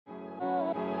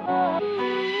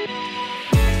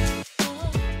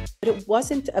but it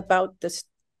wasn't about this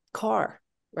car,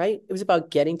 right? It was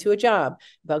about getting to a job,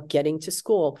 about getting to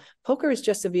school. Poker is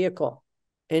just a vehicle.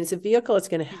 And it's a vehicle that's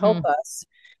going to help us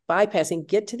bypassing,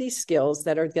 get to these skills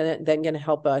that are then going to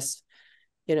help us.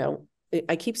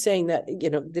 I keep saying that,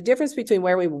 the difference between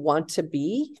where we want to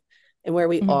be and where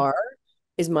we are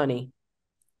is money.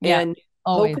 Yeah, And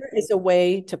always. poker is a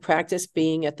way to practice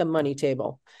being at the money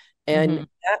table. And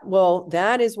Hmm.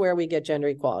 that is where we get gender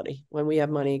equality, when we have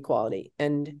money equality.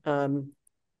 And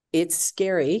it's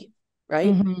scary,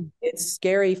 right? Hmm. It's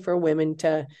scary for women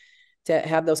to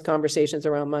have those conversations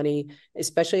around money,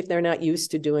 especially if they're not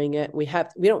used to doing it. We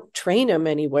don't train them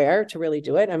anywhere to really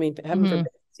do it. I mean, heaven Hmm. forbid,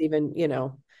 even,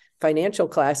 financial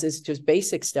classes, just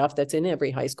basic stuff that's in every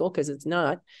high school, because it's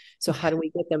not. So how do we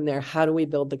get them there? How do we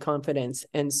build the confidence?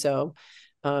 And so,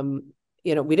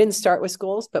 we didn't start with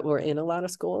schools, but we're in a lot of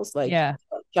schools. Like Yeah.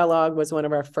 Kellogg was one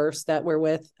of our first that we're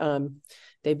with.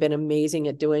 They've been amazing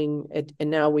at doing it. And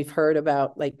now we've heard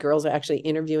about like girls are actually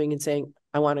interviewing and saying,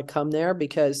 I want to come there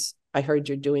because I heard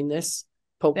you're doing this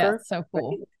poker. That's so Right?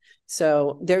 cool.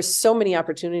 So there's so many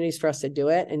opportunities for us to do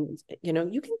it. And,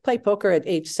 you can play poker at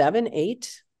age 7,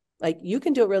 8. Like you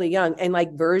can do it really young, and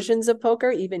like versions of poker,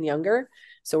 even younger.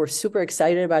 So we're super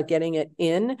excited about getting it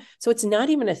in. So it's not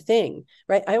even a thing,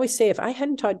 right? I always say if I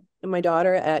hadn't taught my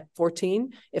daughter at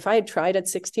 14, if I had tried at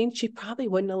 16, she probably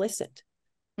wouldn't have listened.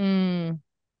 Mm.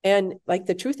 And like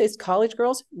the truth is, college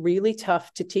girls, really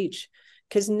tough to teach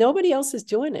because nobody else is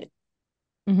doing it.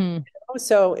 Hmm.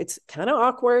 So it's kind of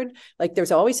awkward. Like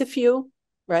there's always a few,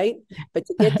 right? But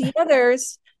to get the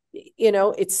others,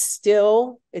 it's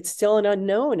still an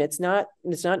unknown. It's not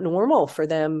normal for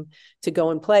them to go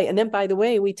and play. And then by the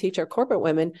way, we teach our corporate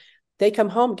women, they come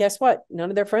home, guess what? None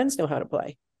of their friends know how to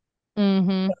play.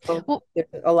 Hmm. So Well, there's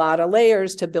a lot of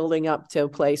layers to building up to a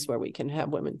place where we can have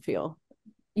women feel.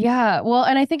 yeah. Well,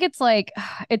 and I think it's like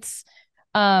it's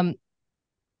um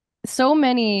so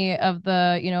many of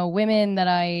the, women that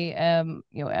I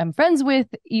am friends with,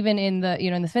 even in the,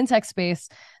 in the fintech space,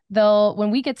 they'll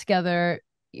when we get together,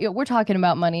 we're talking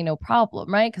about money, no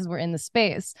problem, right? Because we're in the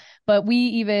space. But we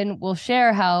even will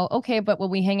share how, okay, but when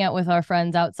we hang out with our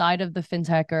friends outside of the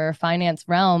fintech or finance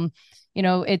realm,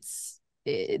 it's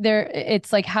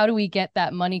it's like, how do we get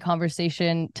that money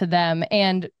conversation to them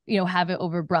and have it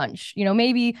over brunch,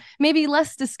 maybe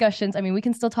less discussions. I mean, we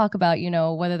can still talk about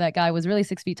whether that guy was really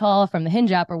 6 feet tall from the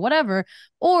hinge app or whatever,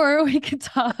 or we could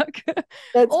talk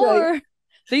That's right. or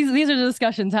these are the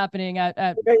discussions happening at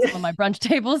some of my brunch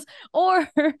tables, or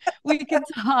we could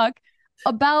talk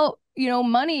about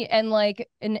money and like,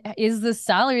 and is the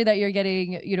salary that you're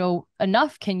getting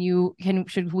enough?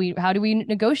 Should we, how do we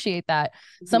negotiate that?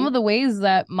 Some Mhm. of the ways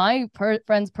that my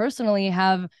friends personally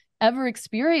have ever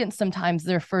experienced sometimes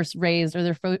their first raise or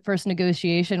their first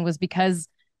negotiation was because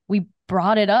we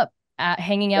brought it up at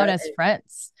hanging out Right. as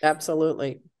friends.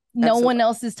 Absolutely. No one Absolutely.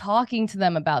 else is talking to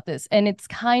them about this, and it's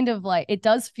kind of like, it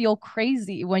does feel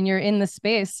crazy when you're in the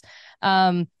space.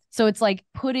 So it's like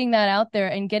putting that out there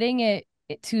and getting it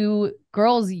to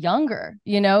girls younger,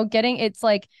 getting, it's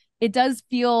like, it does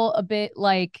feel a bit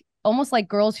like almost like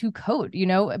girls who code,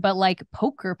 but like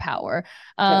poker power.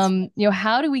 Yes.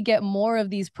 How do we get more of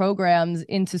these programs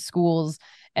into schools,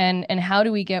 and how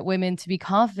do we get women to be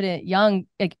confident young,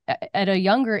 like, at a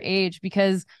younger age?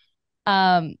 Because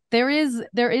there is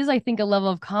I think a level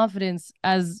of confidence,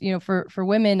 as for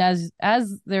women as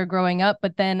they're growing up,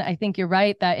 but then I think you're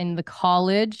right that in the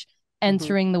college, Mhm.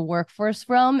 entering the workforce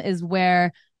realm is where,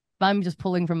 if I'm just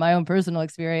pulling from my own personal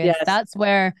experience, Yes. that's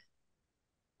where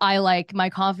I, like, my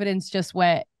confidence just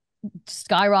went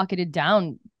skyrocketed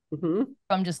down, Mhm.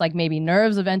 from just like maybe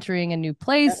nerves of entering a new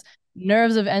place,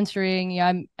 nerves of entering,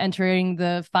 I'm entering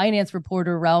the finance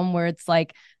reporter realm, where it's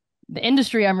like the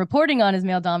industry I'm reporting on is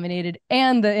male dominated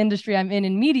and the industry I'm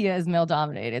in media is male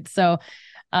dominated. So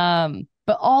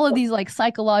but all of these like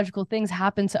psychological things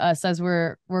happen to us as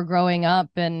we're growing up,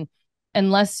 and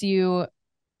unless you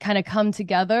kind of come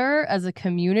together as a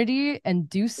community and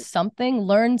do something,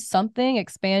 learn something,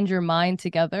 expand your mind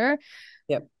together,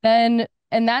 Yep. then,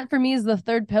 and that for me is the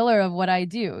third pillar of what I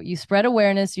do. You spread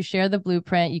awareness, you share the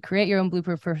blueprint, you create your own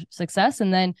blueprint for success,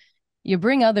 and then you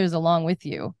bring others along with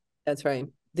you. That's right.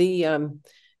 And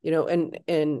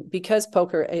because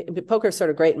poker is sort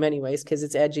of great in many ways because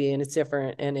it's edgy and it's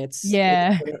different and it's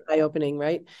Yeah. sort of eye-opening,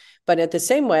 right? But at the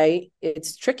same way,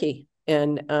 it's tricky.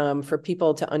 And for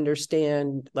people to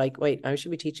understand, like, wait, I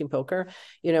should be teaching poker,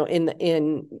 I think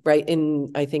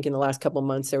in the last couple of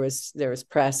months there was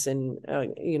press and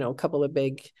a couple of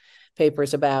big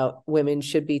papers about women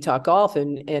should be taught golf,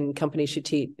 and companies should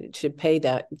pay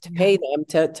Yeah. them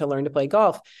to learn to play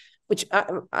golf. which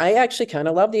I actually kind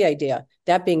of love the idea.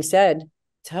 That being said,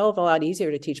 it's a hell of a lot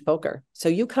easier to teach poker. So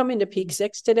you come into Peak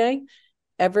Six today,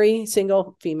 every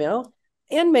single female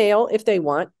and male if they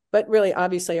want, but really,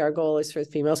 obviously, our goal is for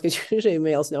females because usually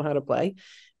males know how to play.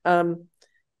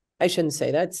 I shouldn't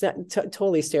say that. It's not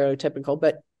totally stereotypical,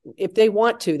 but if they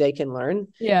want to, they can learn.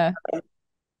 Yeah.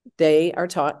 They are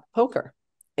taught poker.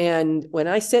 And when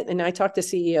I sit and I talk to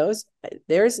CEOs,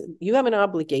 you have an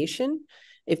obligation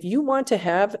if you want to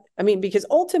have, I mean, because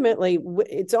ultimately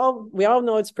we all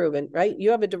know it's proven, right?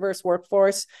 You have a diverse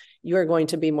workforce, you are going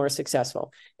to be more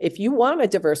successful. If you want a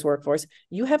diverse workforce,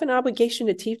 you have an obligation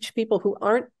to teach people who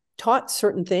aren't taught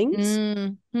certain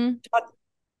things.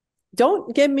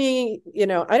 Don't give me,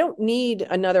 I don't need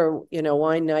another,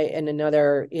 wine night and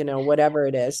another, whatever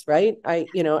it is, right? I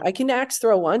can axe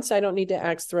throw once. I don't need to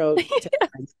axe throw 10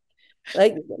 times.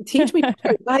 Like, teach me.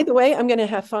 By the way, I'm going to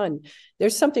have fun.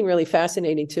 There's something really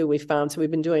fascinating too we found. So we've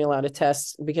been doing a lot of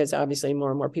tests because obviously more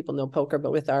and more people know poker,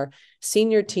 but with our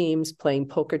senior teams playing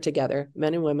poker together,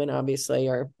 men and women, obviously,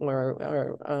 or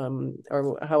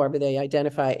however they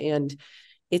identify. And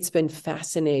it's been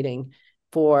fascinating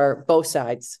for both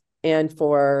sides and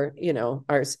for,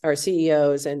 our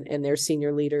CEOs and their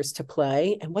senior leaders to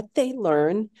play and what they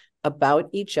learn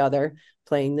about each other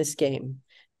playing this game.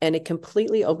 And it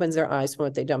completely opens their eyes from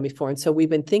what they've done before. And so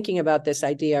we've been thinking about this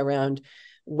idea around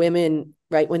women,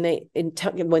 right? When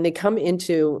they come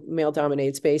into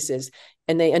male-dominated spaces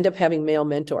and they end up having male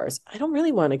mentors, I don't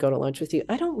really want to go to lunch with you.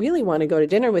 I don't really want to go to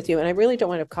dinner with you. And I really don't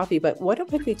want to have coffee. But what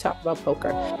if we talk about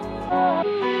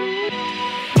poker?